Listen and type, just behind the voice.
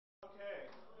Okay,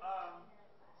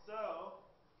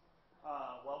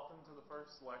 welcome to the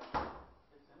first lecture.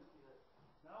 It's empty.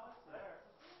 No, it's there.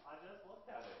 I just looked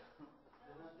at it.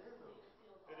 It's not there though.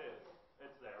 It is.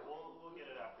 It's there. We'll get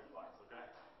it after class, okay?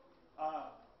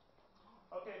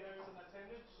 Okay, there's an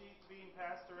attendance sheet being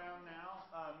passed around now.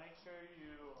 Make sure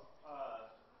you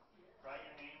write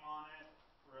your name on it.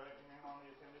 Write your name on the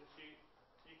attendance sheet.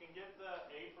 You can get the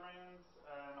aprons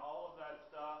and all of that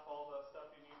stuff, all the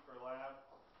stuff you need for lab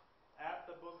at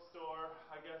the bookstore.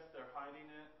 I guess they're hiding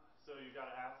it, so you got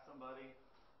to ask somebody.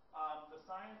 The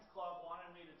science club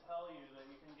wanted me to tell you that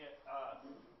you can get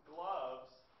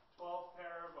gloves, 12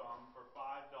 pair of them for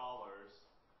 $5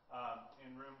 in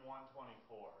room 124.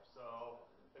 So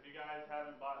if you guys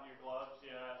haven't bought your gloves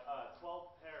yet,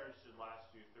 12 pairs should last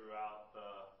you throughout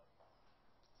the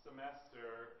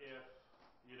semester if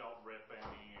you don't rip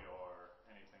any or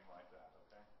anything like that,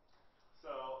 okay?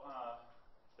 So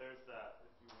there's that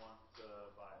if you want to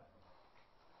buy it.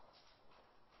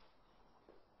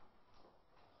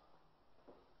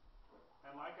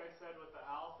 And like I said with the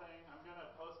OWL thing, I'm going to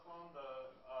postpone the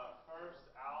first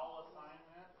OWL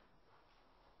assignment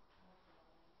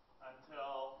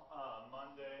until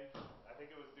Monday. I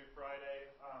think it was due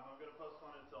Friday. I'm going to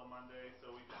postpone it until Monday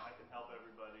so I can help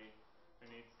everybody who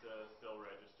needs to still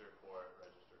register for it.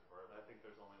 I think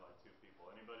there's only like 2 people.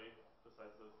 Anybody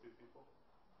besides those 2 people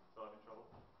still having trouble?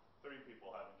 3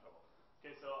 people having trouble.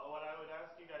 Okay, so what I would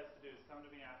ask you guys to do is come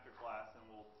to me after class and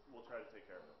we'll try to take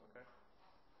care of it, okay?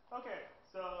 Okay,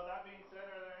 so that being said,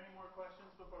 are there any more questions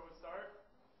before we start?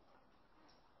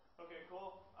 Okay,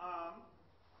 cool.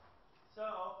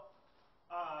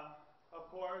 Of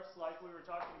course, like we were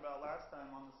talking about last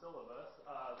time on the syllabus,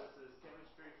 this is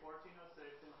Chemistry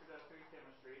 1406, Introductory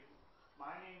Chemistry.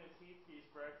 My name is Heath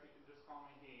Giesbrecht. You can just call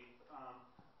me Heath.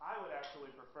 I would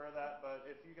actually prefer that, but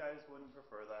if you guys wouldn't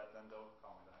prefer that, then don't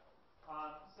call me that.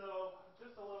 So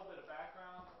just a little bit of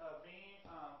background of me.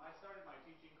 I started my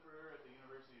teaching career at the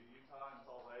University of Utah in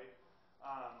Salt Lake.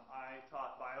 I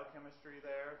taught biochemistry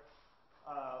there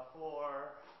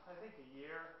for, I think, a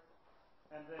year.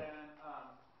 And then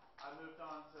I moved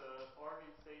on to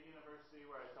Oregon State University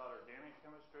where I taught organic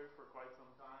chemistry for quite some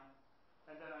time.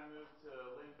 And then I moved to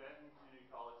Lynn Benton Community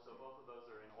College, so both of those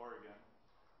are in Oregon,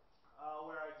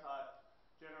 where I taught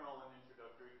general and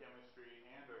introductory chemistry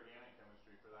and organic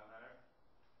chemistry for that matter.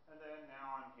 And then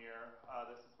now I'm here.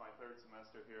 This is my 3rd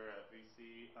semester here at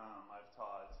VC. I've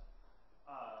taught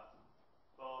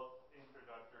both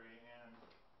introductory and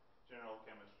general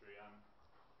chemistry. I'm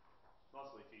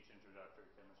mostly teach introductory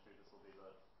chemistry. This will be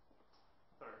the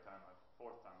 4th time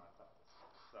I've taught this.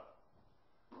 So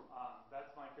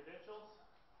that's my credentials.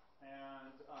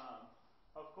 And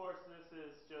of course, this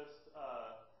is just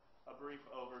a brief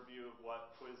overview of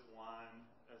what Quiz 1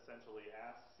 essentially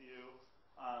asks you.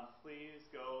 Please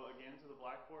go again to the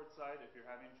Blackboard site if you're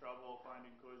having trouble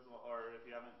finding Quiz 1, or if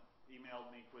you haven't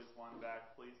emailed me Quiz 1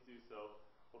 back, please do so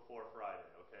before Friday,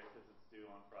 okay? Because it's due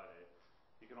on Friday.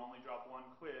 You can only drop 1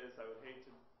 quiz. I would hate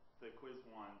the Quiz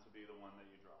 1 to be the one that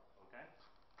you drop, okay?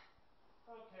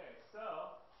 Okay,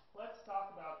 so let's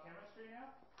talk about chemistry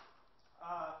now.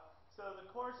 So the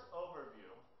course overview.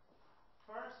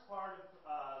 First part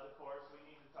of the course, we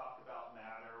need to talk about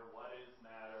matter. What is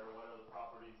matter? What are the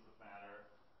properties of matter?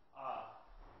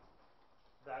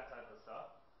 That type of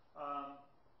stuff.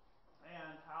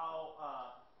 And how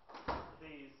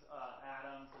these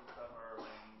atoms and stuff are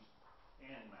arranged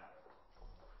in matter.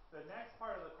 The next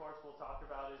part of the course we'll talk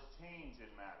about is change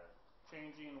in matter.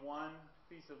 Changing one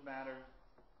piece of matter,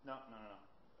 no,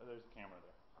 there's a camera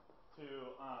there,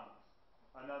 to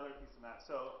another piece of matter.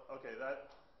 So, okay,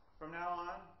 from now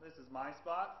on, this is my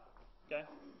spot, okay?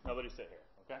 Nobody sit here,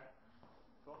 okay?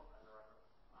 Cool?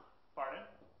 Pardon?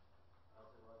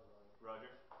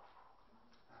 Roger.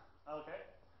 Okay.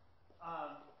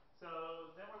 So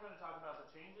then we're going to talk about the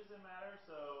changes in matter,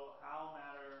 so how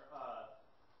matter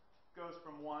goes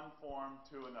from one form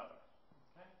to another,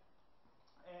 okay?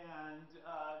 And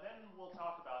then we'll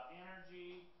talk about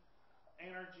energy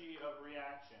of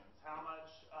reactions. How much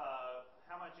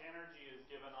energy is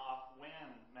given off when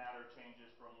matter changes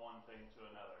from one thing to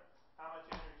another? How much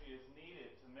energy is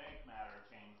needed to make matter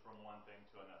change from one thing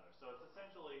to another? So it's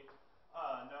essentially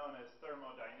known as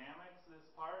thermodynamics, this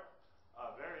part.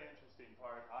 A very interesting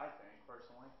part, I think,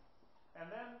 personally.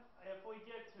 And then, if we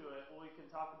get to it, we can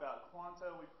talk about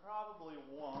quanta. We probably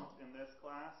won't in this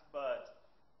class, but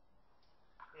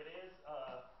it is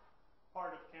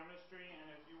part of chemistry, and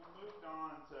if you moved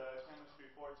on to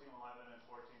chemistry 1411 and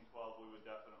 1412, we would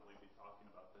definitely be talking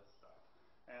about this stuff.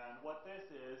 And what this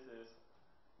is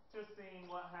just seeing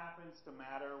what happens to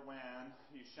matter when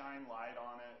you shine light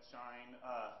on it, shine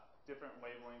different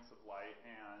wavelengths of light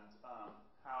and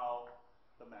how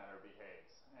the matter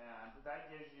behaves. And that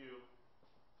gives you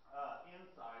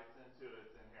insights into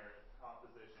its inherent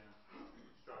composition,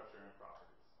 structure, and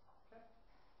properties. Okay?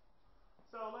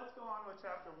 So let's go on with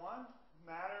chapter 1,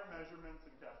 matter, measurements,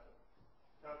 and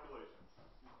calculations.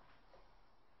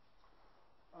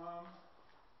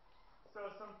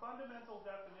 So some fundamental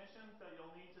definitions that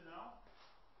you'll need to know.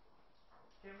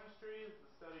 Chemistry is the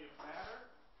study of matter.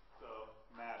 So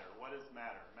matter, what is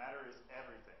matter? Matter is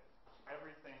everything.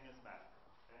 Everything is matter.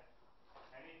 Okay?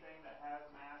 Anything that has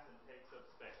mass and takes up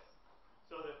space.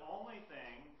 So the only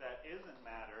thing that isn't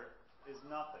matter is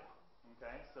nothing.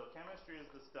 Okay? So chemistry is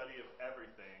the study of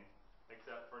everything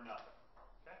except for nothing.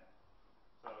 Okay?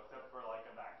 So except for like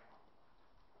a vacuum.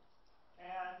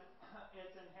 And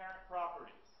its inherent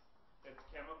properties. Its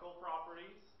chemical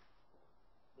properties,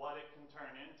 what it can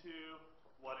turn into,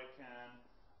 what it can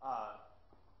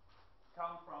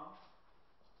come from,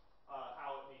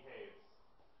 how it behaves.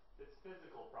 Its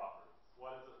physical properties.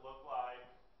 What does it look like?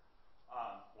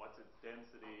 What's its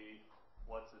density?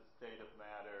 What's its state of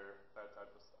matter? That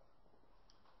type of stuff.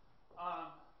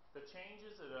 The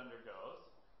changes it undergoes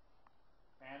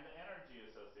and the energy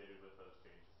associated with those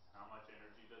changes. How much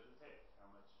energy does it take? How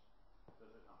much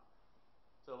does it not?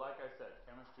 So like I said,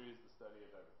 chemistry is the study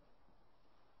of everything.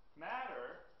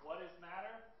 Matter, what is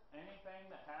matter? Anything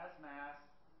that has mass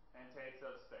and takes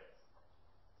up space.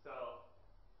 So,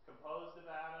 composed of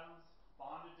atoms,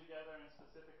 bonded together in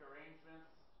specific arrangements,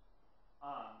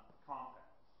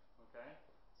 compounds. Okay?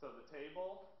 So the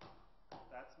table,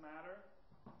 that's matter.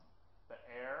 The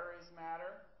air is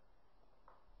matter.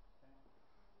 Okay?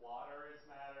 Water is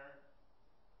matter.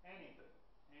 Anything.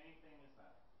 Anything is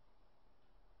matter.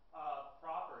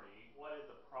 Property, what is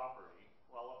a property?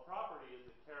 Well, a property is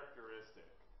a characteristic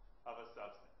of a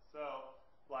substance. So,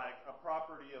 like a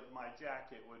property of my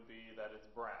jacket would be that it's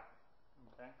brown,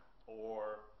 okay?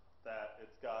 Or that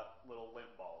it's got little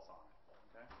lint balls on it,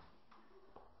 okay?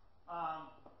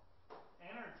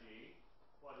 Energy,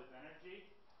 what is energy?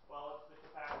 Well, it's the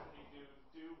capacity to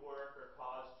do work or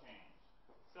cause change.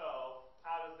 So,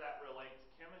 how does that relate to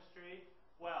chemistry?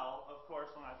 Well, of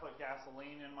course, when I put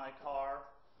gasoline in my car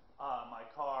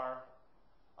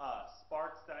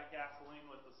sparks that gasoline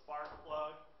with the spark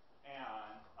plug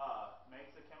and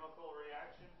makes a chemical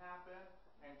reaction happen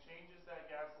and changes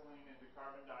that gasoline into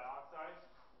carbon dioxide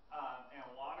and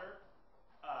water,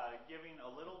 giving a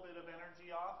little bit of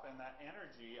energy off, and that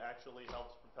energy actually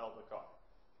helps propel the car.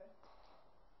 Okay?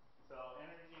 So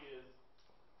energy is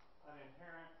an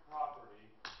inherent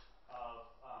property of,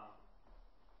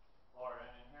 or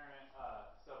an inherent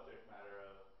subject matter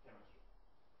of chemistry.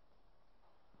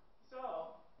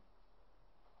 So,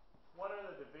 what are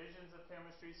the divisions of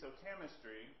chemistry? So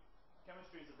chemistry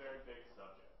is a very big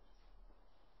subject.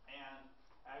 And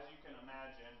as you can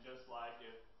imagine, just like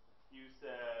if you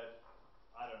said,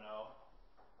 I don't know,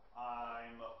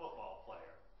 I'm a football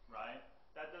player, right?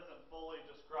 That doesn't fully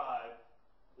describe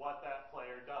what that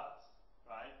player does,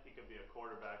 right? He could be a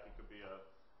quarterback, he could be a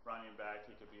running back,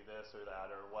 he could be this or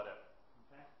that or whatever,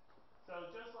 okay?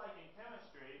 So just like in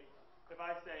chemistry, if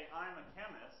I say I'm a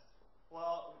chemist,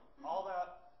 well,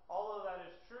 although that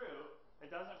is true,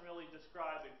 it doesn't really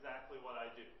describe exactly what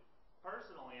I do.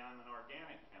 Personally, I'm an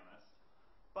organic chemist,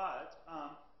 but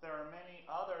there are many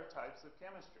other types of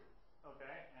chemistry,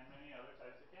 okay, and many other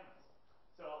types of chemists.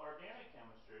 So organic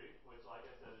chemistry, which like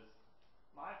I said is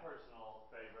my personal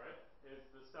favorite, is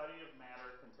the study of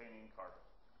matter containing carbon.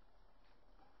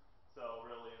 So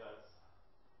really that's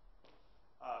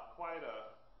quite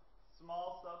a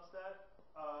small subset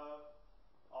of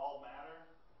all matter,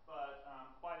 but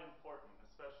quite important,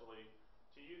 especially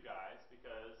to you guys,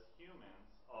 because humans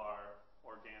are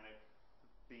organic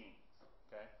beings,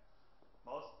 okay?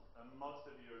 Most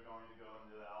of you are going to go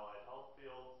into the allied health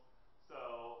fields,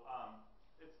 so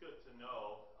it's good to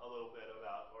know a little bit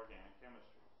about organic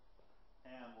chemistry.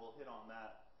 And we'll hit on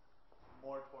that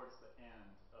more towards the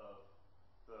end of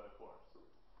the course.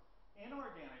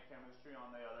 Inorganic chemistry, on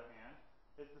the other hand,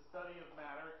 is the study of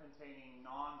matter containing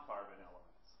non-carbon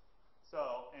elements.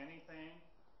 So anything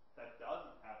that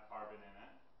doesn't have carbon in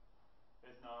it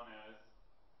is known as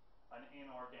an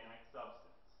inorganic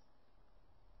substance.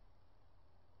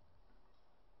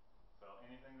 So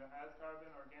anything that has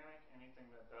carbon, organic, anything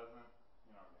that doesn't,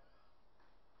 inorganic.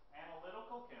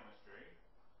 Analytical chemistry,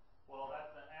 well,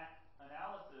 that's the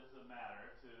analysis of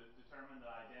matter to determine the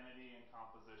identity and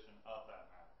composition of that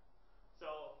matter.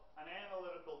 So an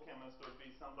analytical chemist would be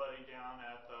somebody down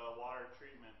at the water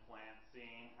treatment plant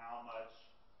seeing how much,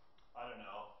 I don't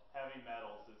know, heavy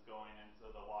metals is going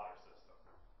into the water system.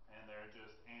 And they're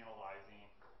just analyzing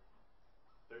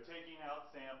They're taking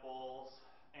out samples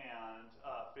and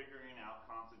figuring out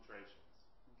concentrations.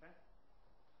 Okay?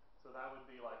 So that would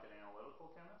be like an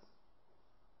analytical chemist.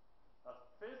 A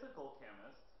physical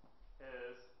chemist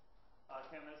is a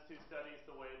chemist who studies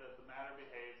the way that the matter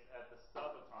behaves at the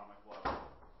subatomic level.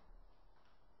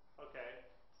 Okay,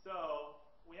 so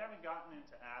we haven't gotten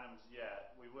into atoms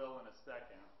yet. We will in a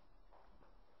second.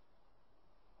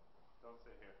 Don't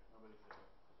sit here. Nobody sit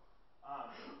here.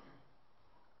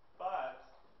 But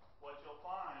what you'll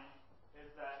find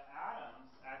is that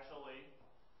atoms actually,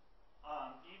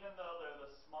 even though they're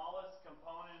the smallest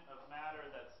component of matter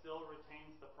that still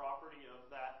retains the property of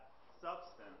that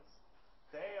substance,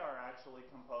 they are actually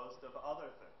composed of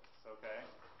other things, okay?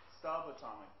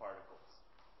 Subatomic particles.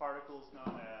 Particles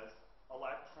known as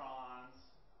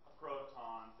electrons,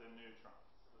 protons, and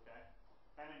neutrons, okay?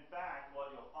 And in fact,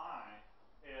 what you'll find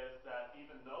is that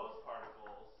even those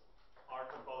particles are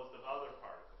composed of other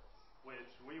particles,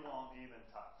 which we won't even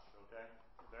touch, okay?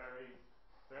 Very,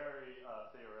 very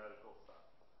theoretical stuff.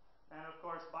 And of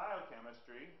course,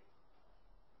 biochemistry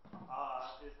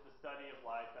is the study of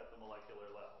life at the molecular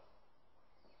level.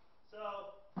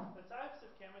 So the types of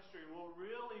chemistry we'll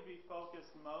really be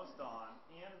focused most on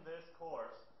in this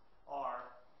course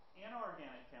are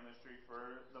inorganic chemistry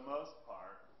for the most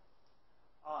part,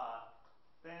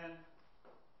 then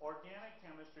organic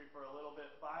chemistry for a little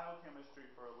bit, biochemistry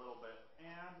for a little bit,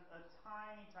 and a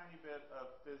tiny, tiny bit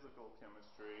of physical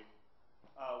chemistry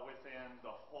within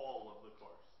the whole of the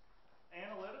course.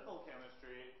 Analytical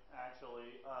chemistry,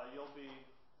 actually, you'll be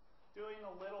doing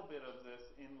a little bit of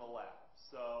this in the lab.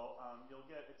 So you'll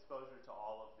get exposure to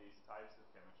all of these types of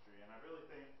chemistry, and I really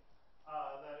think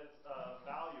that it's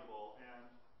valuable, and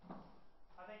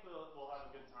I think we'll have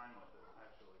a good time with it,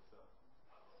 actually. So,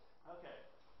 okay.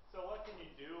 So what can you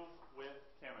do with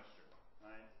chemistry,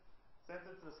 right? Since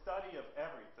it's the study of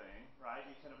everything, right,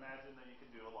 you can imagine that you can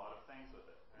do a lot of things with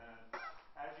it. And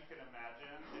as you can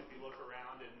imagine, if you look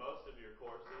around in most of your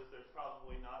courses, there's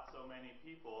probably not so many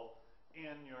people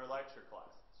in your lecture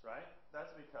classes, right?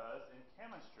 That's because in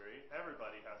chemistry,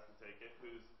 everybody has to take it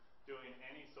who's doing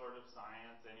any sort of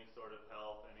science, any sort of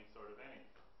health, any sort of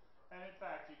anything. And in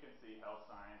fact, you can see health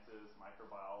sciences,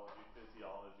 microbiology,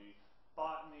 physiology,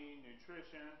 botany,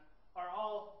 nutrition are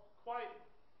all quite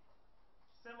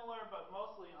similar but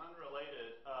mostly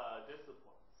unrelated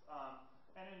disciplines.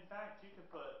 And in fact, you could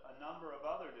put a number of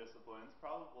other disciplines,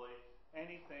 probably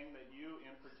anything that you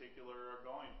in particular are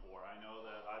going for. I know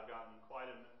that I've gotten quite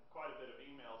a bit of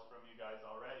emails from you guys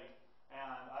already,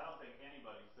 and I don't think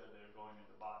anybody said they're going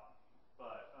into botany,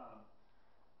 but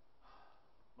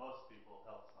most people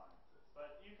health sciences.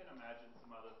 But you can imagine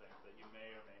some other things that you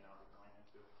may or may not be going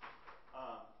into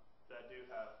that do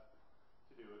have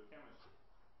to do with chemistry.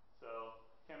 So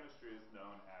chemistry is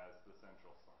known as the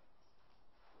central science.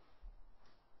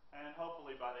 And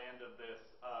hopefully by the end of this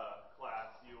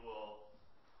class, you will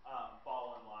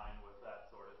fall in line with that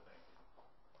sort of thinking.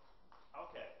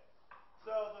 Okay,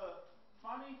 so the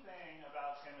funny thing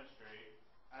about chemistry,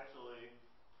 actually,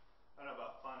 I don't know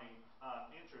about funny,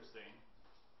 interesting,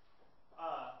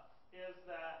 is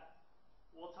that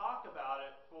we'll talk about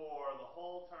it for the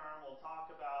whole term. We'll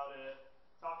talk about it,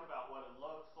 talk about what it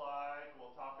looks like,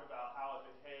 we'll talk about how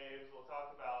it behaves, we'll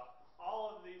talk about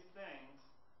all of these things,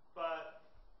 but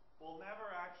we'll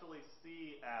never actually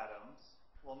see atoms.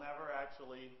 We'll never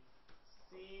actually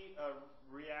see a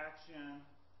reaction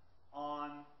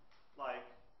on, like,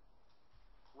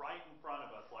 right in front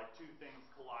of us, like two things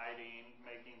colliding,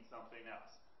 making something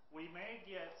else. We may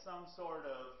get some sort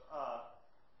of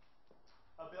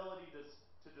ability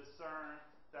to discern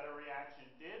that a reaction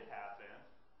did happen,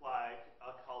 like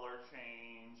a color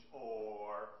change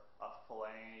or a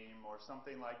flame or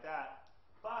something like that,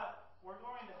 but we're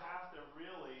going to have to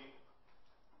really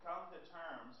come to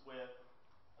terms with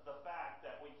the fact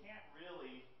that we can't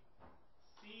really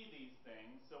see these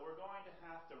things, so we're going to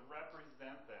have to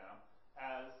represent them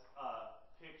as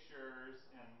pictures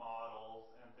and models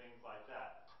and things like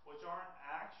that, which aren't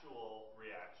actual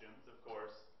reactions, of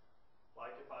course.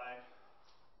 Like if I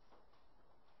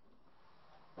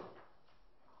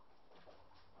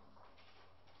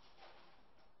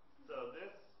so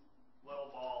this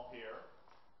little ball here,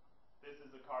 this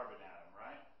is a carbon atom,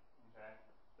 right? Okay?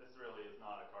 This really is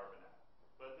not a carbon atom,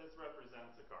 but this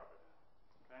represents a carbon atom.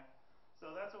 Okay?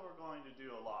 So that's what we're going to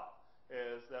do a lot,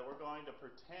 is that we're going to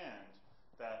pretend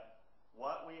that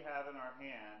what we have in our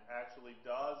hand actually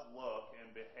does look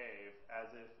and behave as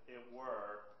if it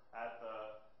were at the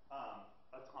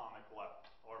atomic level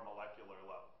or molecular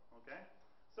level. Okay?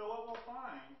 So what we'll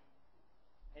find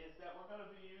is that we're going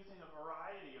to be using a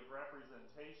variety of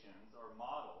representations or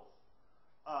models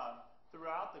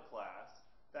throughout the class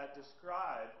that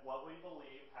describe what we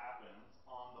believe happens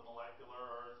on the molecular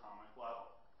or atomic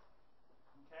level.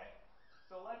 Okay?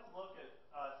 So let's look at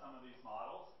some of these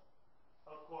models.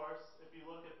 Of course, if you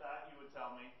look at that, you would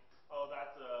tell me, oh,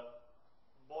 that's a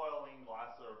boiling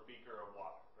glass or beaker of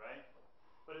water, right?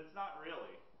 But it's not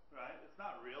really, right? It's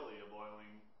not really a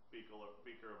boiling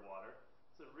beaker of water.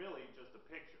 It's really just a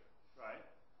picture, right?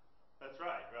 That's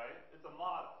right? It's a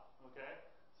model, okay?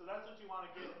 So that's what you want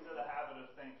to get into the habit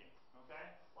of thinking,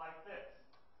 okay? Like this.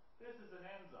 This is an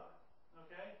enzyme,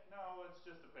 okay? No, it's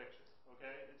just a picture,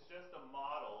 okay? It's just a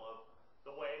model of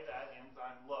the way that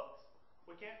enzyme looks.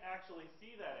 We can't actually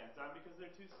see that enzyme because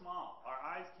they're too small. Our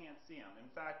eyes can't see them. In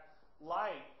fact,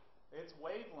 light, its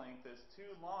wavelength is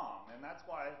too long, and that's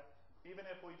why even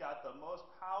if we got the most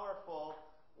powerful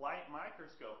light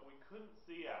microscope, we couldn't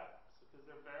see atoms because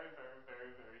they're very, very,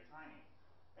 very, very tiny.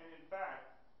 And in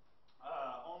fact,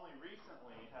 only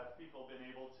recently have people been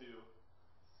able to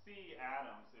see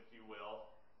atoms, if you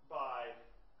will, by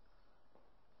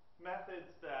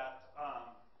methods that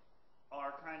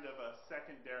are kind of a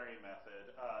secondary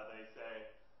method. They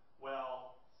say,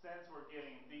 well, since we're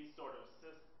getting these sort of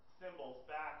symbols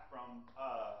back from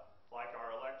like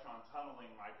our electron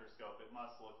tunneling microscope, it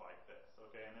must look like this,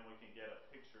 okay? And then we can get a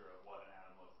picture of what an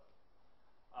atom looks like.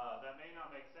 That may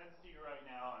not make sense to you right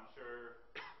now. I'm sure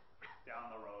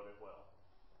down the road it will.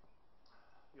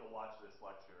 You'll watch this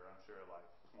lecture, I'm sure, like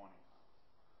 20 times.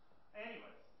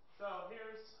 Anyways, so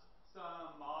here's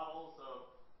some models of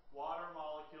water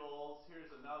molecules. Here's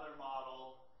another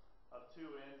model of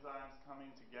two enzymes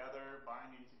coming together,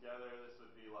 binding together. This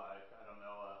would be like, I don't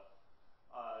know,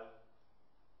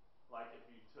 like if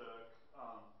you took,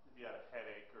 if you had a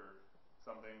headache or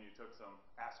something, you took some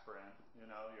aspirin, you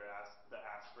know, the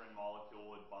aspirin molecule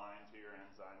would bind to your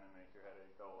enzyme and make your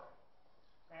headache go away.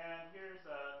 And here's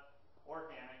a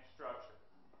organic structure,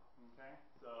 okay?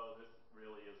 So this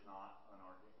really is not an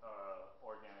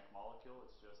organic molecule,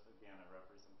 it's just, again, a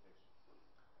representation.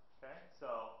 Okay,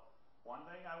 so one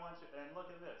thing I want you, and look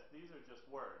at this, these are just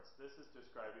words. This is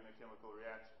describing a chemical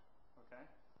reaction, okay?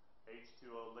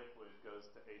 H2O liquid goes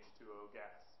to H2O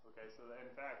gas, okay? So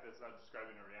in fact, that's not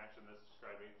describing a reaction, that's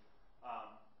describing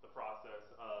the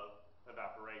process of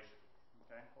evaporation,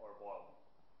 okay, or boiling.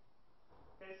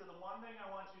 Okay, so the one thing I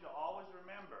want you to always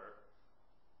remember,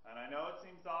 and I know it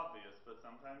seems obvious, but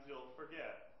sometimes you'll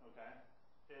forget, okay,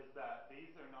 is that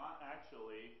these are not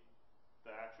actually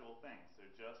the actual things.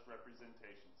 They're just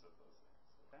representations of those things,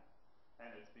 okay?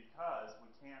 And it's because we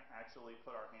can't actually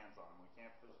put our hands on them. We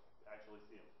can't actually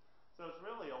see them. So it's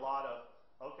really a lot of,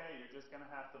 okay, you're just going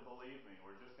to have to believe me.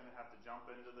 We're just going to have to jump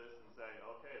into this and say,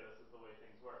 okay, this is the way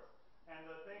things work. And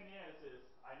the thing is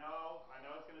I know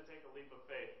it's going to take a leap of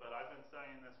faith, but I've been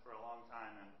studying this for a long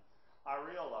time, and I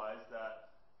realize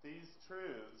that these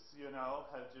truths, you know,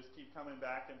 just keep coming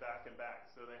back and back and back.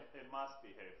 So it must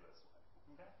behave this way.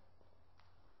 Okay?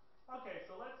 Okay,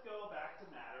 so let's go back to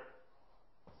matter.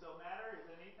 So matter is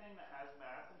anything that has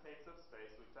mass and takes up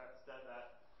space. We've said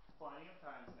that plenty of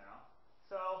times now.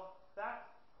 So that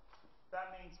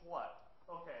means what?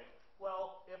 Okay,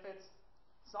 well, if it's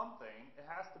something, it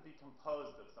has to be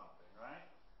composed of something, right?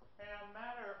 And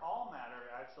all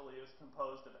matter actually is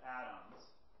composed of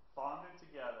atoms bonded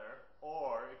together,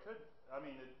 or it could,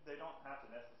 they don't have to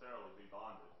necessarily be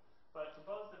bonded, but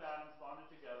composed of atoms bonded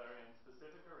together in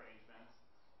specific arrangements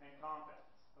and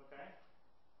compounds, okay?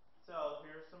 So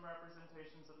here's some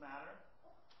representations of matter.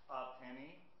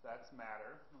 Penny, that's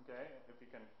matter, okay? If you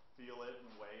can feel it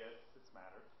and weigh it, it's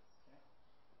matter. Okay?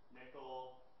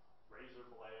 Nickel, razor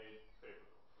blade, paper.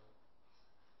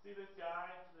 See this guy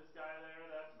there,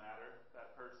 that's matter.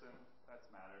 That person, that's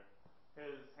matter.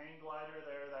 His hang glider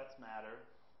there, that's matter.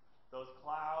 Those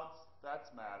clouds,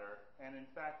 that's matter. And in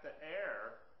fact, the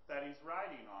air that he's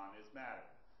riding on is matter.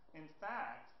 In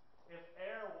fact, if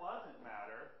air wasn't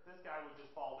matter, this guy would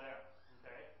just fall down,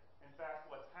 okay? In fact,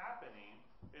 what's happening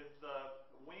is the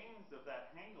wings of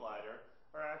that hang glider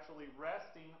are actually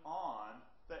resting on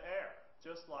the air,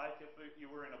 just like if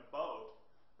you were in a boat,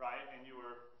 right, and you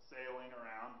were sailing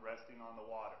around, resting on the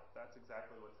water. That's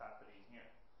exactly what's happening here.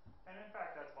 And in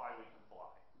fact, that's why we can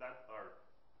fly. That's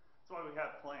why we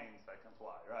have planes that can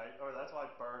fly, right? Or that's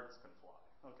why birds can fly,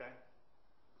 okay?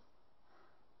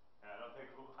 Yeah, I don't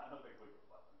think we can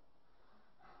fly.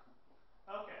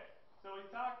 Okay, so we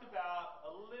talked about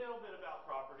a little bit about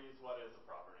properties. What is a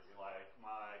property? Like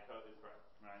my coat is brown,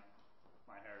 right?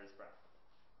 My hair is brown.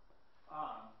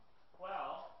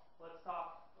 Well, let's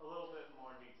talk a little bit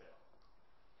more detail.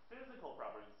 Physical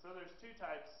properties. So there's two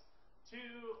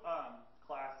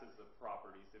classes of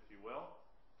properties, if you will.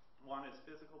 One is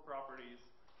physical properties,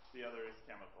 The other is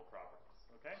chemical properties,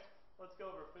 okay? Let's go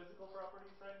over physical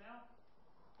properties right now.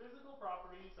 Physical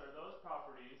properties are those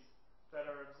properties that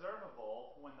are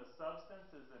observable when the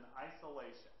substance is in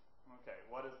isolation. Okay,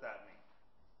 what does that mean?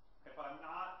 If I'm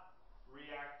not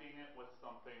reacting it with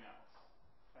something else,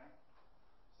 okay?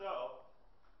 So,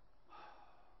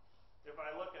 if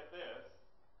I look at this,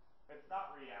 it's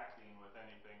not reacting with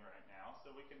anything right now,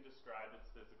 so we can describe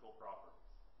its physical properties,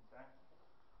 okay?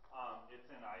 It's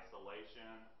in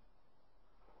isolation.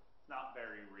 It's not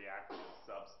very reactive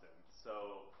substance,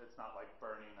 so it's not like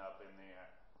burning up in the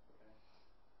air, okay?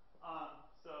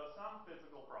 So some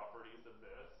physical properties of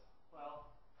this,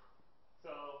 well,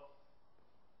 so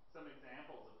some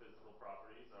examples of physical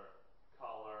properties are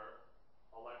color,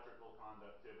 electrical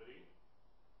conductivity,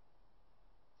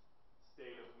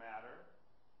 state of matter,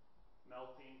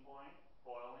 melting point,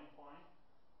 boiling point,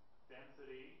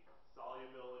 density,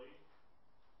 solubility,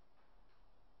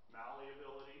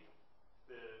 malleability,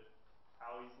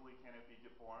 how easily can it be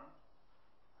deformed.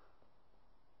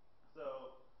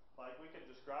 So, like we could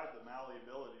describe the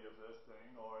malleability of this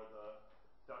thing or the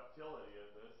ductility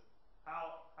of this.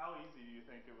 How easy do you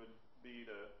think it would be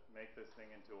to make this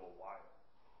thing into a wire?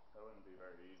 That wouldn't be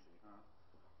very easy, huh?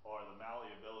 Or the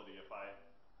malleability,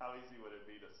 how easy would it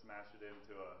be to smash it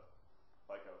into a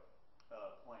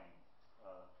plane?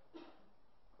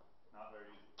 Not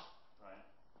very easy, right?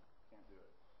 Can't do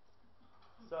it.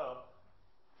 So,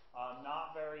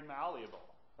 not very malleable,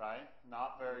 right?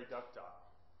 Not very ductile.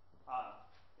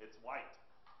 It's white,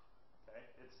 okay?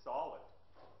 It's solid.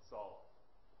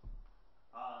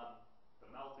 The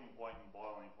melting point and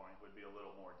boiling point would be a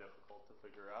little more difficult to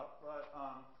figure out, but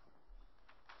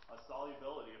a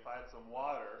solubility, if I had some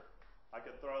water, I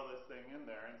could throw this thing in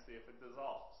there and see if it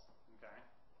dissolves, okay?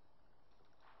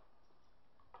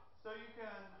 So you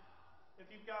can,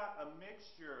 if you've got a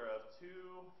mixture of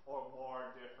two or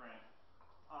more different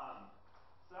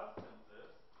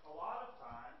substances, a lot of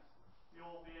times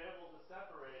you'll be able to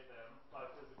separate them by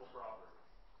physical properties.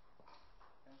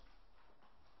 Okay?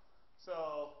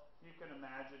 So you can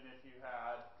imagine if you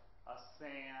had a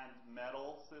sand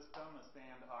metal system, a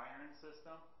sand iron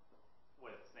system,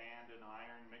 with sand and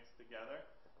iron mixed together,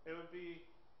 it would be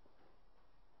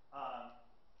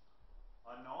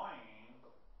annoying,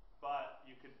 but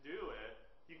you could do it.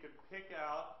 You could pick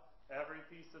out every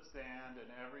piece of sand and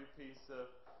every piece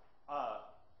of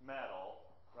metal,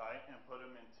 right, and put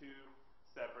them in two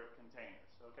separate containers,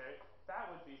 okay? That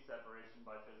would be separation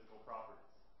by physical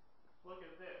properties. Look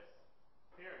at this.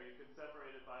 Here, you can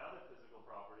separate it by other physical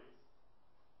properties.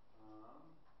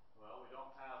 Well, we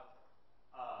don't have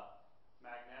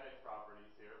magnetic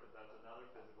properties here, but that's another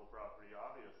physical property,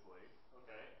 obviously,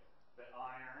 okay? The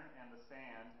iron and the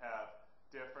sand have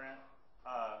different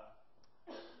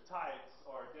types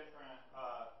or different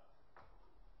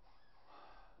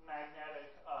magnetic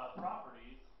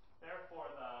properties. Therefore,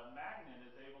 the magnet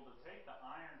is able to take the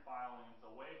iron filings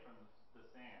away from the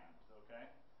sand, okay?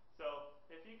 So,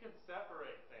 if you can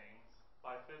separate things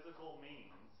by physical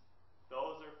means,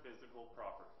 those are physical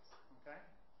properties, okay?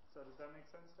 So does that make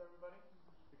sense to everybody?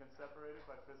 You can separate it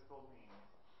by physical means.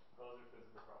 Those are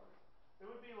physical properties. It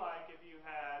would be like if you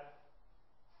had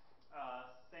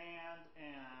sand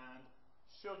and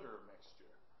sugar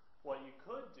mixture. What you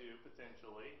could do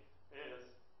potentially is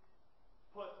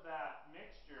put that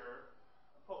mixture,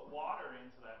 put water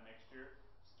into that mixture,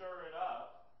 stir it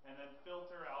up, and then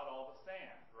filter out all the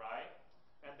sand, right?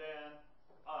 And then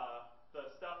the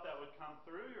stuff that would come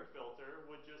through your filter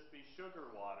would just be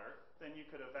sugar water. Then you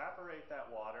could evaporate that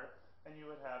water, and you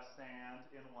would have sand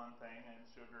in one thing and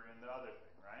sugar in the other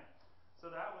thing, right? So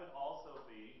that would also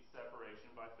be separation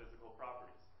by physical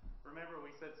properties. Remember,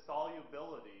 we said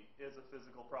solubility is a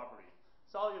physical property.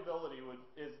 Solubility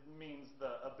means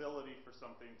the ability for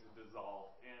something to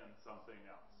dissolve in something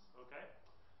else, okay?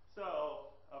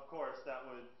 So, of course, that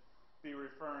would be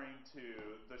referring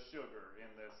to the sugar in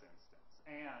this instance,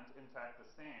 and, in fact, the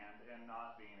sand and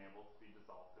not being able to be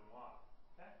dissolved in water,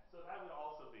 okay? So that would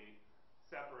also be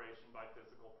separation by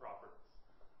physical properties.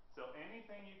 So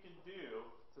anything you can do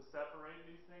to separate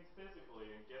these things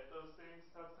physically and get those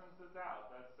substances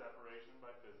out, that's separation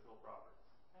by physical properties.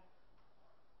 Okay?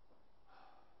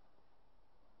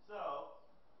 So,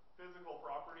 physical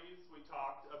properties, we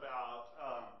talked about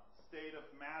state of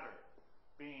matter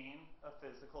being a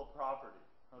physical property.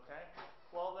 Okay?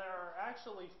 Well, there are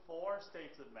actually 4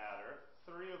 states of matter.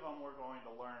 3 of them we're going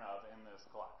to learn of in this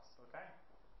class. Okay?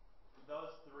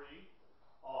 Those 3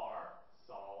 are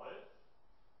solid,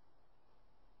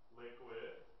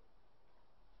 liquid,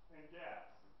 and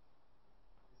gas.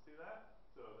 You see that?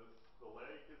 So the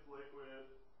lake is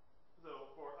liquid. So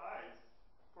for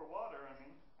water,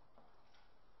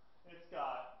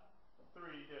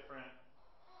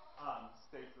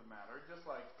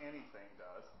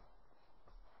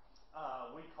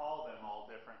 call them all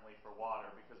differently for water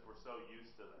because we're so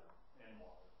used to them in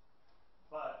water.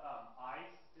 But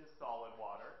ice is solid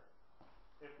water.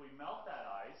 If we melt that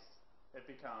ice, it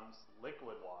becomes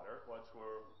liquid water, which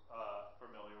we're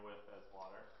familiar with as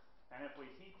water. And if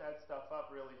we heat that stuff up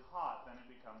really hot, then it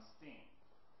becomes steam.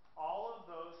 All of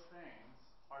those things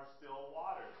are still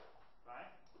water, right?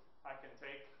 I can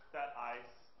take that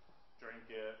ice,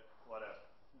 drink it, whatever.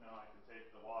 You know, I can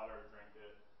take the water, drink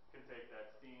it. I can take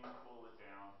that steam, cool it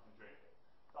down, and drink it.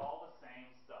 It's all the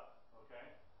same stuff,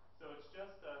 okay? So it's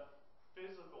just a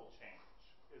physical change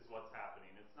is what's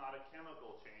happening. It's not a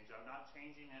chemical change. I'm not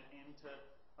changing it into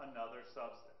another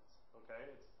substance, okay?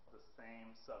 It's the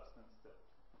same substance still.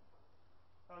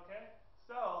 Okay,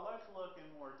 so let's look in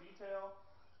more detail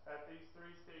at these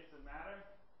three states of matter.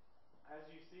 As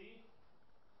you see,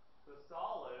 the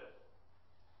solid,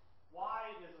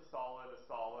 why is a solid a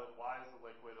solid? Why is a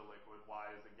liquid a liquid?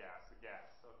 Why is a gas a gas?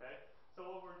 Okay, so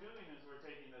what we're doing is we're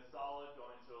taking this solid,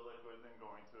 going to a liquid, then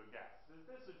going to a gas.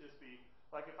 This would just be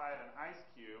like if I had an ice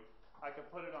cube, I could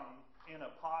put it in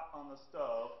a pot on the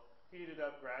stove, heat it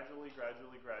up gradually,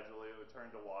 gradually, gradually, it would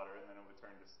turn to water, and then it would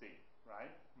turn to steam,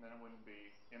 right? And then it wouldn't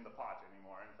be in the pot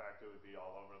anymore. In fact, it would be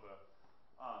all over the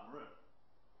room.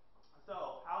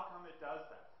 So how come it does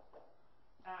that?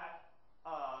 At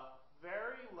a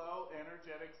very low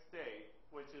energetic state,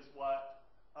 which is what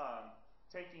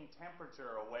taking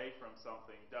temperature away from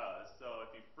something does. So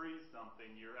if you freeze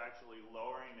something, you're actually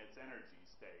lowering its energy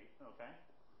state, okay?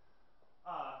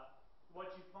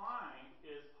 What you find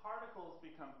is particles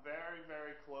become very,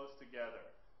 very close together.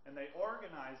 And they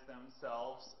organize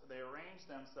themselves, they arrange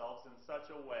themselves in such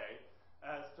a way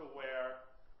as to where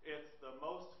it's the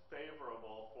most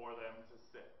favorable for them to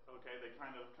sit. Okay, they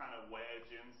kind of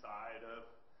wedge inside of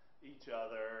each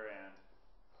other, and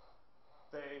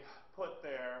they put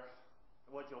their,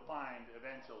 what you'll find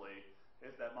eventually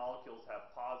is that molecules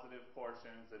have positive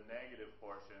portions and negative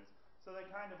portions. So they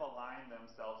kind of align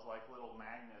themselves like little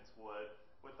magnets would,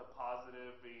 with the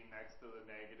positive being next to the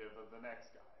negative of the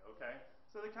next guy, okay?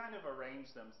 So they kind of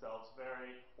arrange themselves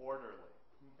very orderly,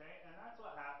 okay? And that's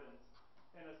what happens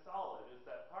in a solid, is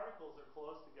that particles are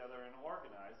close together and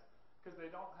organized because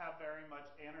they don't have very much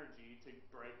energy to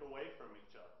break away from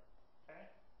each other, okay?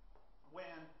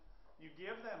 When you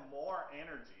give them more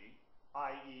energy,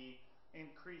 i.e.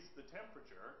 increase the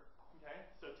temperature, okay?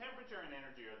 So temperature and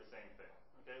energy are the same thing,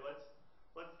 okay? Let's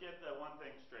get that one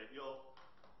thing straight. You'll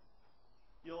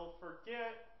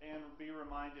forget and be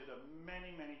reminded of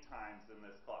many, many times in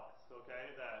this class,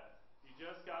 okay, that you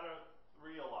just got to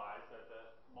realize that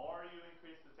the more you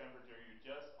increase the temperature,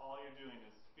 all you're doing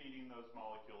is feeding those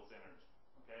molecules energy,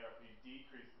 okay? Or if you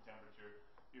decrease the temperature,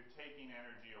 you're taking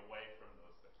energy away from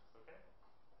those things, okay?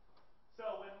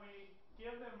 So when we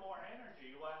give them more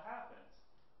energy, what happens?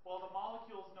 Well, the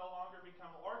molecules no longer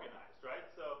become organized, right?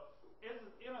 So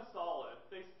in a solid,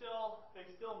 they still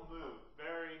move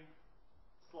very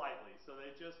slightly, so they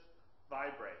just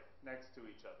vibrate next to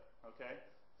each other, okay?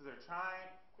 So they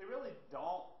really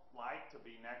don't like to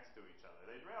be next to each other.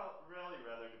 They'd really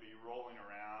rather to be rolling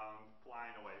around,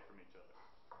 flying away from each other.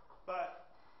 But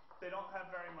they don't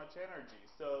have very much energy,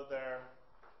 so they're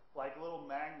like little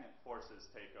magnet forces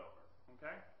take over,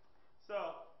 okay?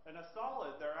 So in a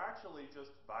solid, they're actually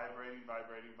just vibrating,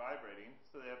 vibrating, vibrating,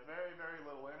 so they have very, very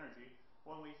little energy.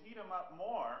 When we heat them up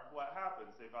more, what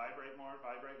happens? They vibrate more,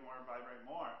 vibrate more, vibrate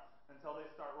more, until they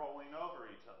start rolling over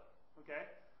each other, okay?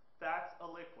 That's a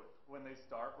liquid, when they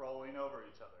start rolling over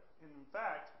each other. In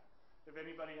fact, if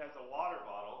anybody has a water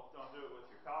bottle, don't do it with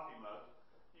your coffee mug,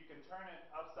 you can turn it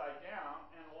upside down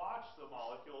and watch the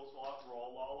molecules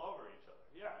roll all over each other.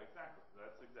 Yeah, exactly.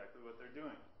 That's exactly what they're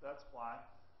doing. That's why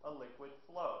a liquid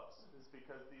flows, is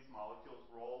because these molecules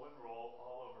roll and roll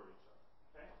all over each other,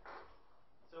 okay?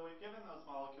 So we've given those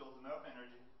molecules enough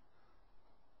energy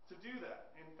to do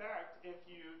that. In fact, if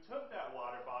you took that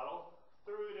water bottle,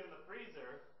 threw it in the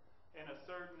freezer in a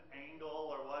certain angle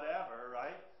or whatever,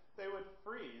 right, they would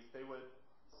freeze. They would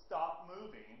stop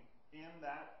moving in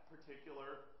that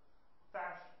particular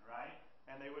fashion, right?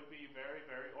 And they would be very,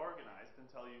 very organized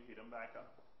until you heat them back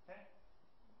up, okay?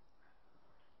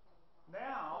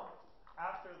 Now,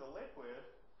 after the liquid,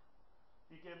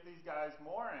 you give these guys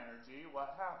more energy,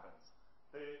 what happens?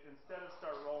 They, instead of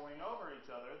start rolling over each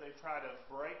other, they try to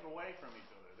break away from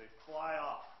each other. They fly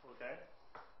off, okay?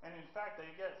 And in fact, they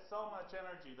get so much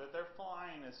energy that they're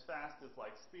flying as fast as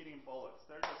like speeding bullets.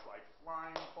 They're just like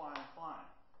flying, flying, flying.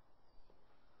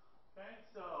 Okay,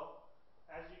 so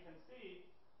as you can see,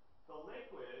 the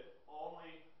liquid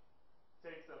only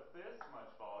takes up this much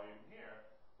volume here.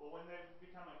 But when they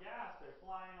become a gas, they're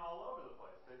flying all over the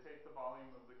place. They take the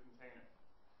volume of the container.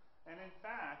 And in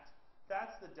fact,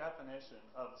 that's the definition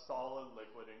of solid,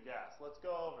 liquid, and gas. Let's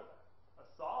go over that. A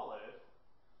solid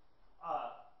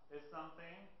is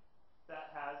something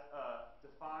that has a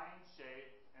defined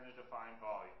shape and a defined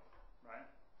volume, right?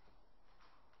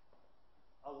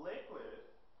 A liquid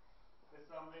is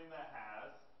something that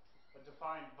has a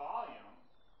defined volume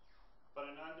but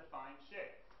an undefined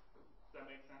shape. Does that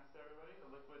make sense to everybody? A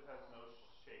liquid has no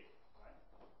shape, right?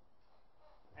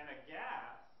 And a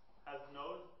gas has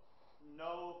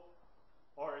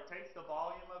or it takes the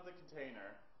volume of the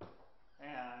container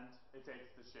and it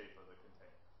takes the shape of the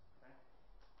container. Okay?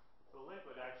 So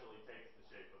liquid actually takes the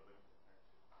shape of the container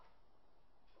too.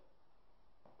 Okay?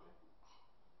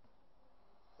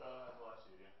 So bless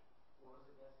you. What was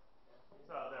the gas shape?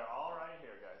 So they're all right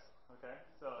here, guys. Okay?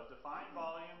 So defined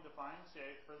volume, defined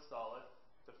shape for the solid,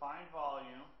 defined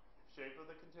volume, shape of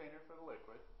the container for the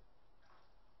liquid,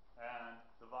 and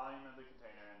the volume of the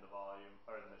container and the volume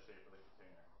or the shape of the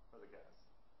container for the gas.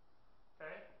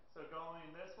 Okay? So going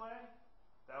this way,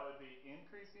 that would be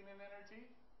increasing in energy,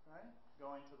 right?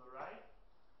 Going to the right,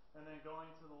 and then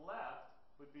going to the left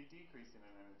would be decreasing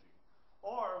in energy.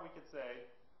 Or we could say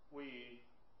we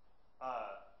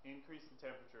increase in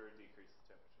temperature or decrease in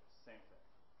temperature. Same thing.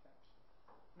 Okay.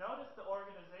 Notice the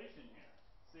organization here.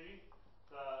 See,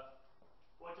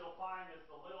 what you'll find is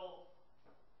the little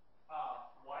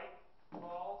white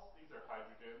balls. These are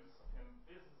hydrogens, and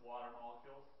this is water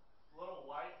molecules. Little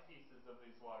white pieces of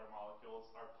these water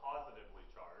molecules are positively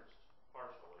charged,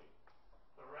 partially.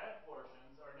 The red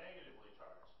portions are negatively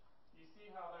charged. You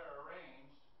see how they're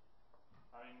arranged?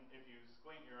 I mean, if you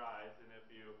squint your eyes, and if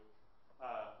you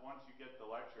once you get the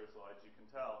lecture slides, you can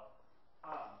tell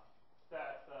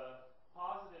that the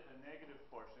positive and negative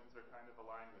portions are kind of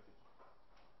aligned with each other.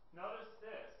 Notice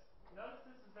this. Notice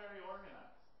this is very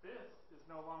organized. This is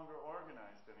no longer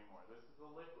organized anymore. This is a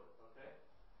liquid, okay?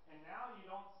 And now you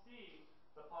don't see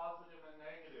the positive and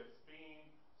negatives being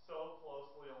so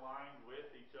closely aligned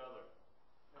with each other.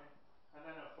 Okay? And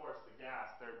then, of course, the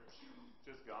gas, they're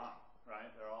just gone, right?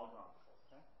 They're all gone.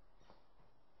 Okay?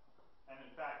 And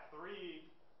in fact, 3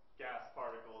 gas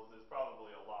particles is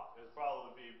probably a lot. It would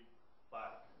probably be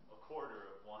like a quarter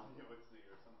of one you would see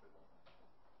or something like that.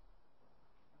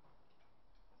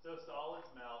 So solids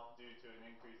melt due to an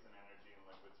increase in energy and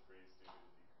liquids freeze due to a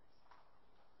decrease.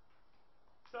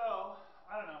 So,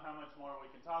 I don't know how much more we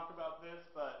can talk about this,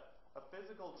 but a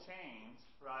physical change,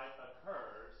 right,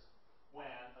 occurs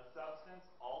when a substance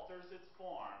alters its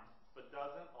form but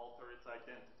doesn't alter its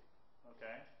identity.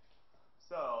 Okay?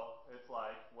 So, it's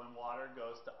like when water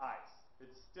goes to ice.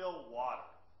 It's still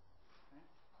water.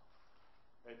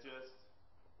 Okay? It just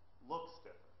looks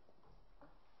different. Okay?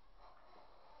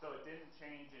 So it didn't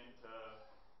change into,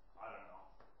 I don't know,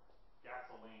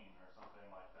 gasoline or something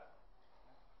like that.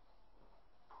 Okay?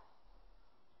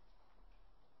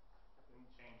 It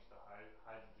didn't change to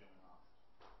hydrogen and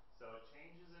oxygen. So it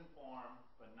changes in form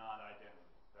but not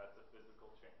identity. That's a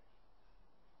physical change.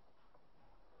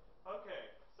 Okay,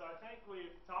 so I think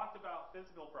we've talked about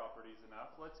physical properties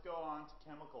enough. Let's go on to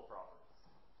chemical properties.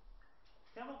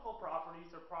 Chemical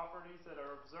properties are properties that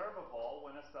are observable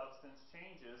when a substance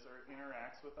changes or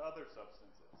interacts with other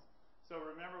substances. So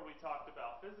remember we talked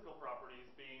about physical properties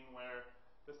being where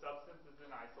the substance is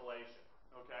in isolation.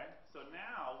 Okay? So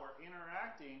now we're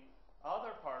interacting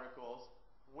other particles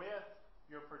with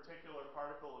your particular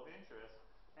particle of interest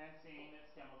and seeing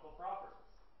its chemical properties.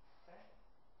 Okay?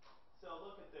 So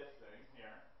look at this thing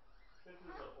here. This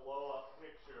is a blow-up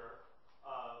picture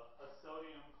of a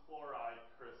sodium chloride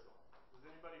crystal. Is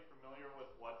anybody familiar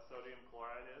with what sodium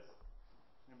chloride is?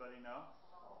 Anybody know?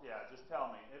 Yeah, just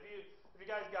tell me. If you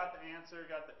guys got the answer,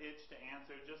 got the itch to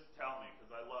answer, just tell me,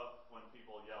 because I love when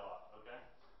people yell out, okay?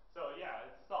 So yeah,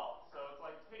 it's salt. So it's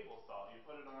like table salt. You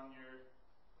put it on your,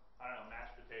 I don't know,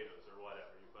 mashed potatoes or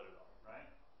whatever you put it on, right?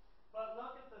 But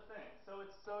look at the thing. So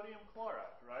it's sodium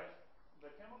chloride, right? The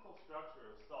chemical structure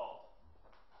of salt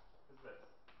is this.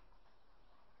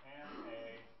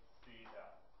 NaCl,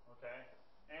 okay?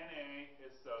 Na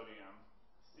is sodium,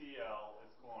 Cl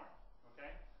is chlorine,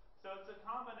 okay? So it's a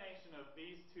combination of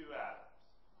these two atoms,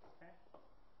 okay?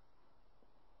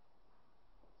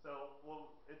 So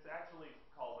it's actually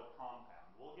called a compound.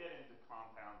 We'll get into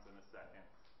compounds in a second.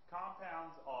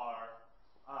 Compounds are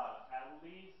at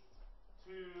least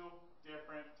 2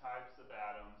 different types of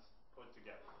atoms put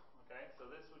together, okay? So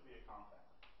this would be a compound.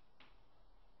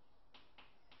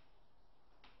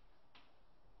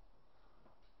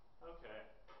 Okay.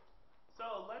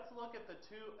 So let's look at the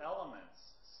 2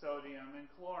 elements, sodium and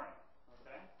chlorine,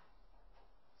 okay?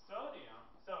 Sodium,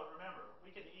 so remember,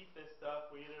 we can eat this stuff,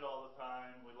 we eat it all the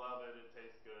time, we love it, it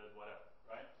tastes good, whatever,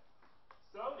 right?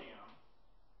 Sodium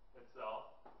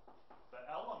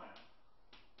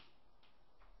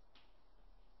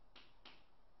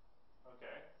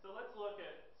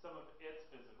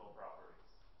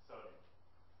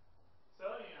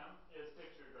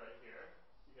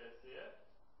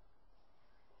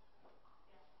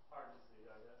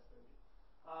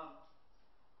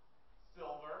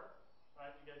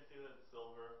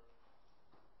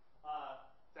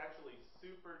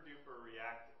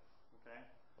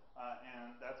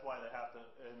have to,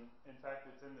 in fact,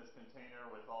 it's in this container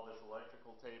with all this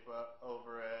electrical tape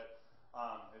over it.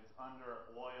 It's under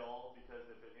oil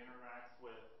because if it interacts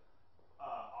with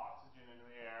oxygen in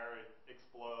the air, it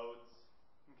explodes.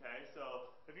 Okay,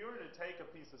 so if you were to take a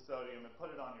piece of sodium and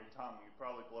put it on your tongue, you'd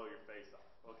probably blow your face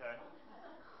off, okay?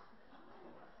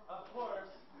 Of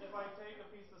course, if I take a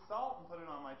piece of salt and put it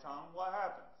on my tongue, what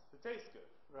happens? It tastes good,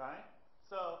 right?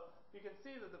 So you can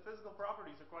see that the physical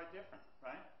properties are quite different,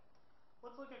 right?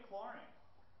 Let's look at chlorine.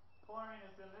 Chlorine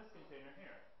is in this container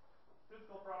here.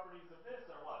 Physical properties of this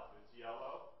are what? It's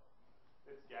yellow,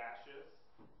 it's gaseous,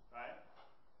 right?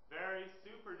 Very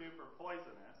super duper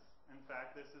poisonous. In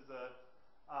fact, this is a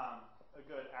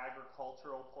good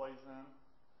agricultural poison.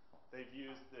 They've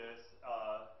used this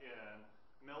in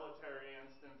military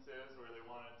instances where they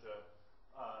wanted to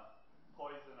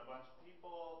poison a bunch of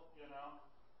people, you know,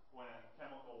 when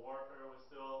chemical warfare was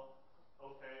still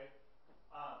okay.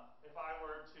 If I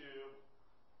were to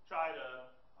try to,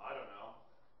 I don't know,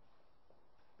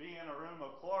 be in a room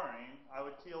of chlorine, I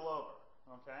would keel over,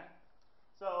 okay?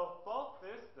 So both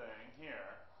this thing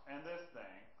here and this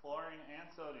thing, chlorine and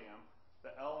sodium,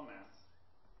 the elements,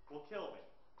 will kill me,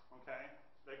 okay?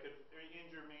 They could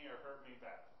injure me or hurt me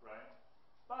bad, right?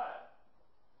 But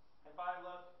if I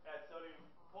look at sodium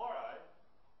chloride,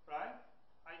 right,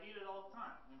 I eat it all the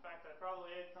time. In fact, I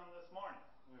probably ate some this morning,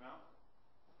 you know?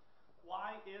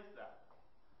 Why is that?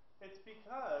 It's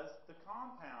because the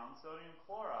compound, sodium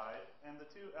chloride, and the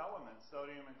two elements,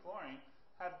 sodium and chlorine,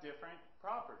 have different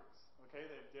properties, okay?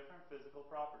 They have different physical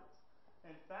properties.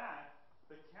 In fact,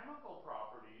 the chemical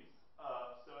properties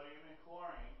of sodium and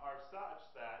chlorine are such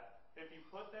that if you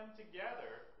put them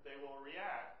together, they will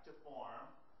react to form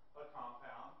a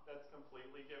compound that's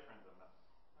completely different than them,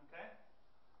 okay?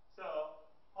 So,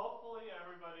 hopefully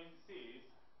everybody sees,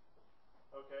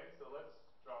 okay, so let's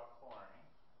draw chlorine.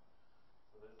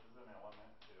 So this is an element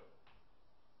too.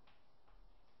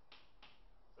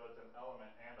 So it's an element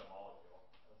and a molecule,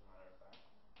 as a matter of fact.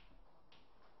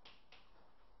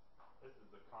 This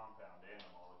is a compound and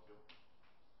a molecule.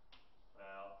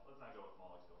 Well, let's not go with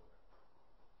molecule there.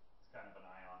 It's kind of an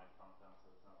ionic compound, so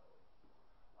it's not really.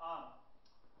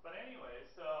 But anyway,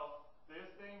 so this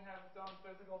thing has its own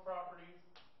physical properties.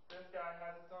 This guy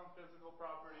has its own physical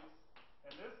properties.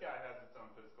 And this guy has its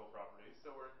own physical properties. So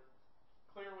we're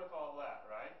clear with all that,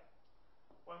 right?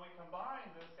 When we combine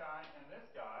this guy and this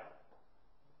guy,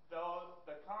 though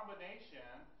the combination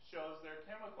shows their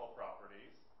chemical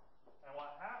properties, and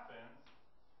what happens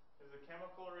is a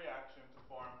chemical reaction to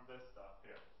form this stuff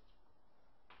here.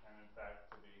 And in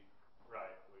fact, to be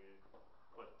right, we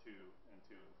put 2 and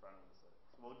 2 in front of the six.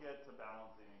 So we'll get to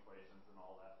balancing equations and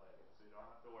all that later, so you don't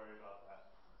have to worry about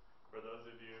that. For those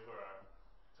of you who are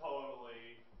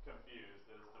totally confused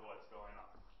as to what's going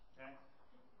on, okay?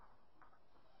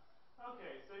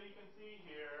 Okay, so you can see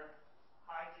here,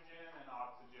 hydrogen and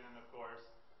oxygen, of course,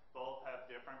 both have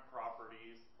different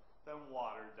properties than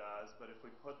water does, but if we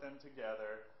put them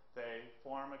together, they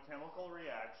form a chemical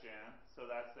reaction, so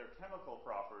that's their chemical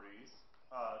properties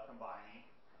combining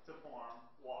to form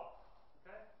water,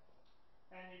 okay?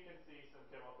 And you can see some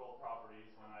chemical properties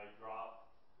when I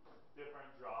drop different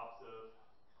drops of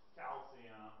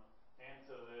calcium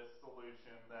into this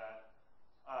solution that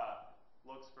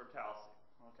looks for calcium,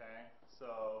 okay?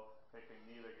 So they can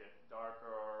either get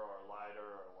darker or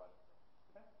lighter or whatever,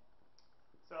 okay?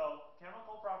 So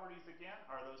chemical properties, again,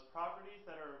 are those properties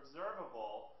that are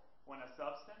observable when a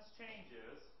substance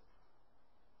changes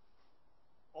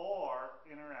or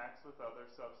interacts with other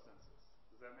substances.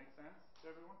 Does that make sense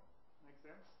to everyone? Make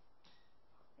sense?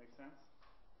 Make sense?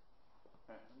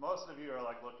 Okay. Most of you are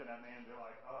like looking at me and they're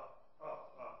like, oh.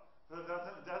 So does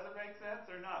it make sense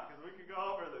or not? Because we could go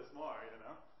over this more, you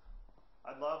know.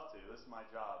 I'd love to. This is my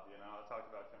job, you know. I talk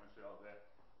about chemistry all day.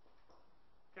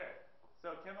 Okay,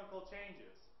 so chemical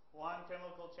changes. One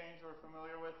chemical change we're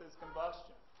familiar with is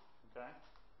combustion. Okay?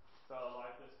 So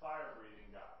like this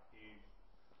fire-breathing guy. He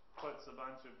puts a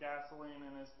bunch of gasoline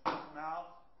in his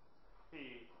mouth.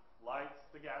 He lights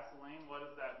the gasoline. What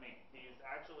does that mean? He's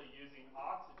actually using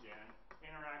oxygen,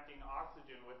 interacting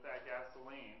oxygen with that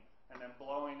gasoline, and then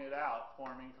blowing it out,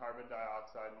 forming carbon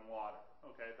dioxide and water.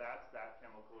 Okay, that's that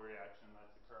chemical reaction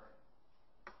that's occurring.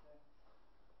 Okay.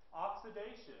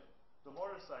 Oxidation, the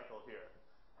motorcycle here.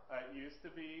 It used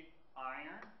to be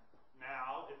iron,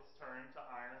 now it's turned to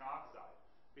iron oxide,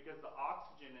 because the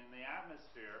oxygen in the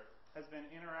atmosphere has been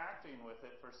interacting with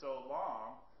it for so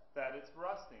long that it's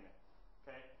rusting it.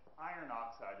 Okay, iron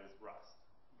oxide is rust.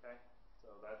 Okay,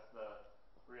 so that's the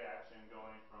reaction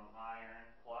going from iron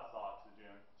plus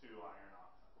oxygen to iron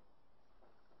oxide.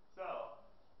 So,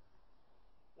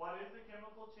 what is a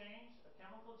chemical change? A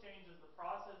chemical change is the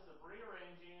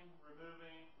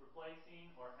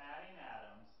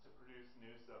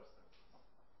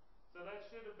So that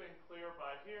should have been clear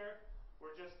by here.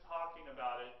 We're just talking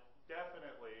about it.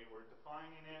 Definitely, we're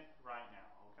defining it right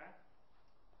now, okay?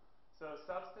 So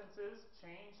substances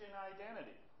change in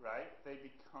identity, right? They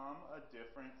become a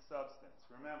different substance.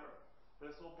 Remember,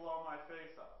 this will blow my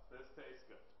face off. This tastes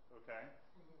good, okay?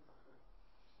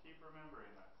 Keep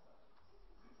remembering that stuff.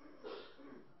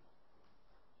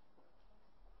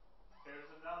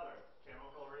 Here's another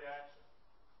chemical reaction.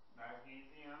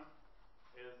 Magnesium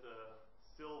is a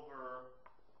silver,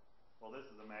 well, this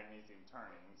is a magnesium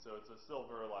turning, so it's a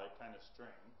silver like kind of string.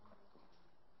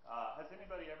 Has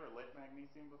anybody ever lit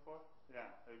magnesium before? Yeah,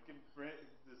 it can bring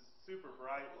this super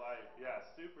bright light. Yeah,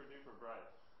 super duper bright.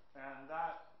 And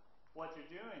that, what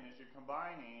you're doing is you're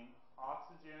combining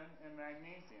oxygen and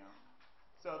magnesium.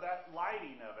 So that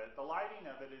lighting of it, the lighting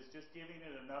of it is just giving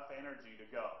it enough energy to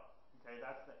go. Okay,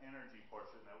 that's the energy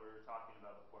portion that we were talking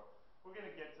about before. We're going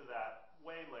to get to that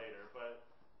way later, but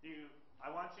I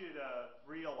want you to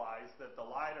realize that the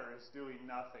lighter is doing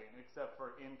nothing except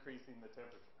for increasing the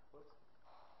temperature. Whoops.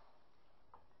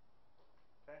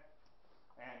 Okay?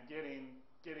 And getting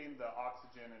the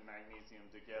oxygen and magnesium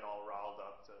to get all riled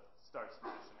up to start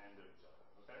smashing into each other.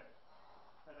 Okay?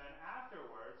 And then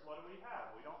afterwards, what do we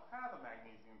have? We don't have a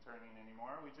magnesium turning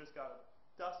anymore. We just got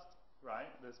dust, right?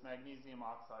 This magnesium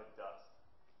oxide dust.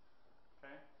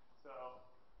 Okay? So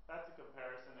that's a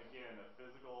comparison again of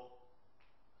physical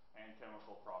and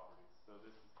chemical properties. So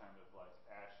this is kind of like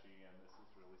ashy and this is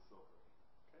really silvery.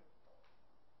 Okay?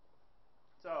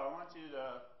 So I want you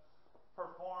to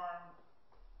perform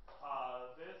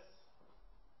this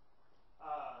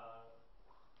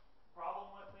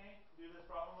problem with me. Do this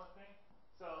problem with me.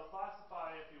 So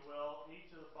classify, if you will,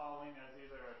 each of the following as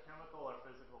either a chemical or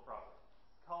physical property.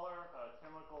 Color,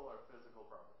 chemical or physical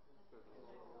property?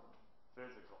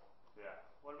 Physical. Yeah.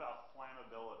 What about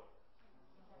flammability?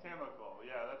 Chemical.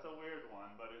 Yeah, that's a weird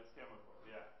one, but it's chemical.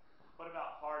 Yeah. What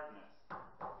about hardness?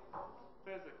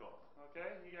 Physical.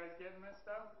 Okay, you guys getting this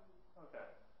stuff? Okay.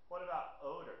 What about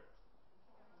odor?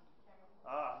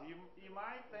 You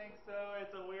might think so.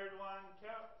 It's a weird one.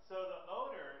 So the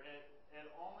odor, it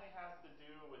only has to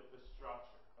do with the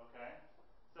structure, okay?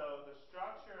 So the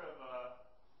structure of a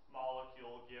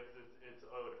molecule gives its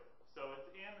odor. So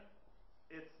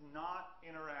it's not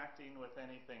interacting with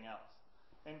anything else.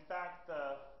 In fact,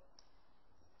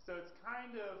 so it's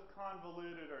kind of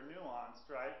convoluted or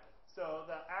nuanced, right? So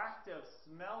the act of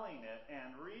smelling it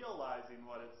and realizing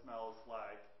what it smells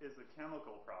like is a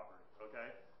chemical property,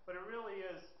 okay? But it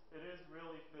is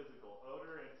really physical.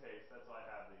 Odor and taste, that's why I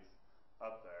have these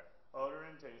up there. Odor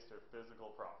and taste are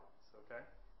physical properties, okay?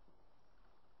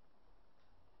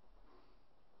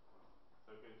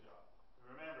 So good job.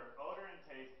 Remember, odor and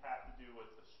taste have to do with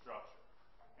the structure.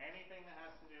 Anything that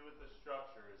has to do with the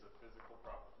structure is a physical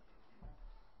property.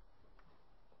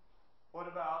 What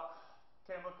about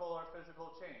chemical or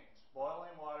physical change?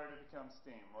 Boiling water to become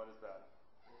steam. What is that?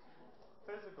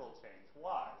 Physical change.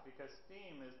 Why? Because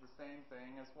steam is the same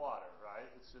thing as water, right?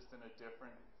 It's just in a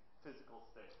different physical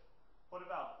state. What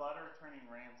about butter turning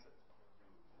rancid?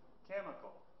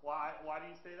 Chemical. Why do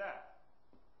you say that?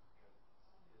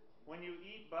 When you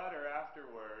eat butter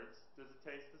afterwards, does it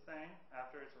taste the same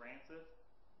after it's rancid?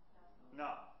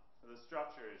 No. The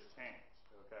structure has changed,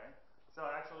 okay? So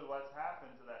actually what's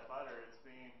happened to that butter, it's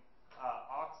being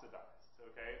oxidized,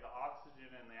 okay? The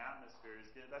oxygen in the atmosphere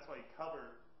that's why you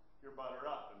cover your butter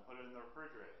up and put it in the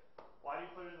refrigerator. Why do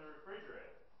you put it in the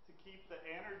refrigerator? To keep the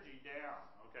energy down,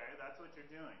 okay? That's what you're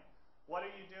doing. What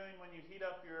are you doing when you heat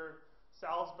up your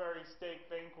Salisbury steak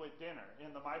banquet dinner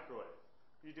in the microwave?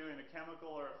 You're doing a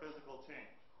chemical or a physical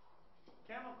change?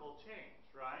 Chemical change,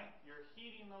 right? You're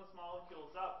heating those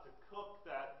molecules up to cook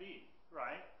that beef,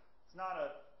 right? It's not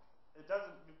a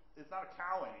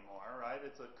cow anymore, right?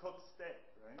 It's a cooked steak,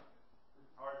 right?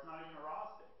 Or it's not even a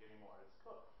raw steak anymore, it's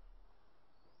cooked.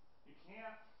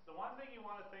 The one thing you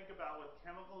want to think about with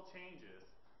chemical changes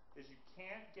is you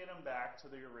can't get them back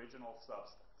to the original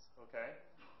substance, okay?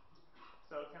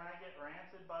 So can I get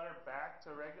rancid butter back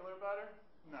to regular butter?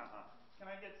 Nuh-uh. Can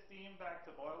I get steam back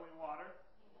to boiling water?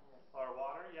 Or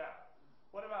water? Yeah.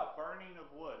 What about burning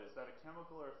of wood? Is that a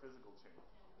chemical or a physical change?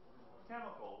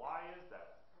 Chemical. Why is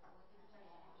that?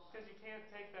 Because you can't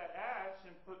take that ash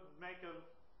and make a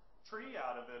tree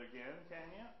out of it again, can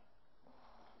you?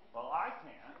 Well, I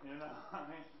can't, you know. I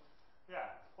mean,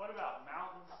 yeah. What about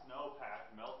mountain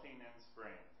snowpack melting in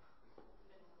spring?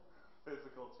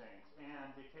 Physical change.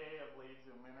 And decay of leaves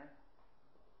in winter?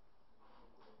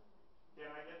 Can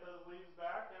I get those leaves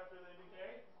back after they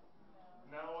decay?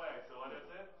 No way. So what is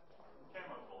it?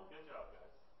 Chemical. Good job,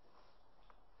 guys.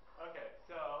 Okay,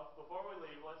 so before we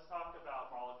leave, let's talk about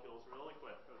molecules really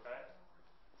quick, okay?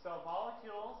 So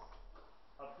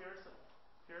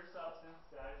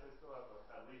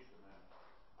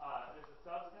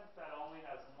substance that only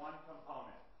has one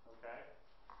component, okay?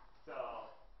 So,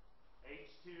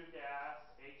 H2 gas,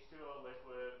 H2O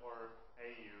liquid, or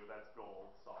AU, that's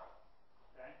gold, salt,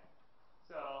 okay?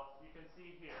 So, you can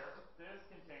see here, this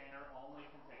container only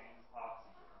contains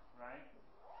oxygen, right?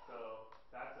 So,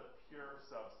 that's a pure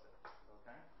substance,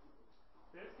 okay?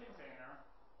 This container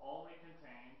only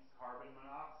contains carbon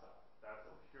monoxide. That's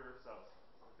a pure substance.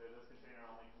 Okay, this container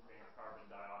only contains carbon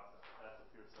dioxide. That's a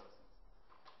pure substance.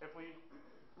 If we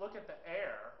look at the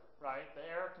air, right, the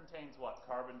air contains what?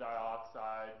 Carbon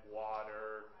dioxide,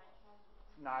 water,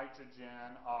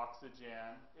 nitrogen,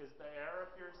 oxygen. Is the air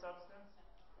a pure substance?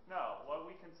 No. What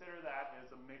we consider that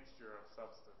is a mixture of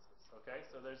substances. Okay,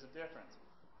 so there's a difference.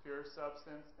 Pure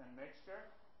substance and mixture.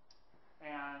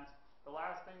 And the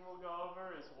last thing we'll go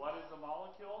over is what is a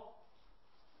molecule?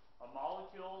 A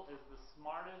molecule is the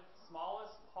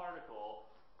smallest particle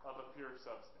of a pure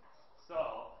substance.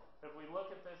 So, if we look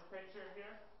at this picture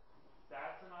here,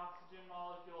 that's an oxygen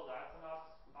molecule, that's an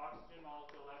oxygen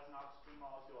molecule, that's an oxygen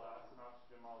molecule, that's an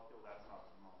oxygen molecule, that's an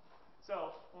oxygen molecule. So,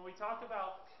 when we talk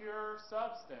about pure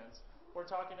substance, we're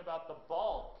talking about the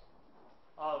bulk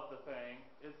of the thing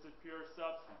is the pure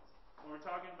substance. When we're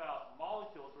talking about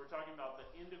molecules, we're talking about the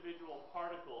individual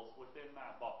particles within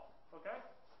that bulk. Okay?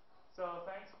 So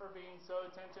thanks for being so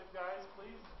attentive, guys.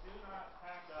 Please do not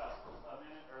pack up a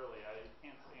minute early. I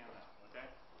can't stand that. Okay?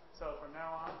 So from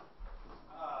now on,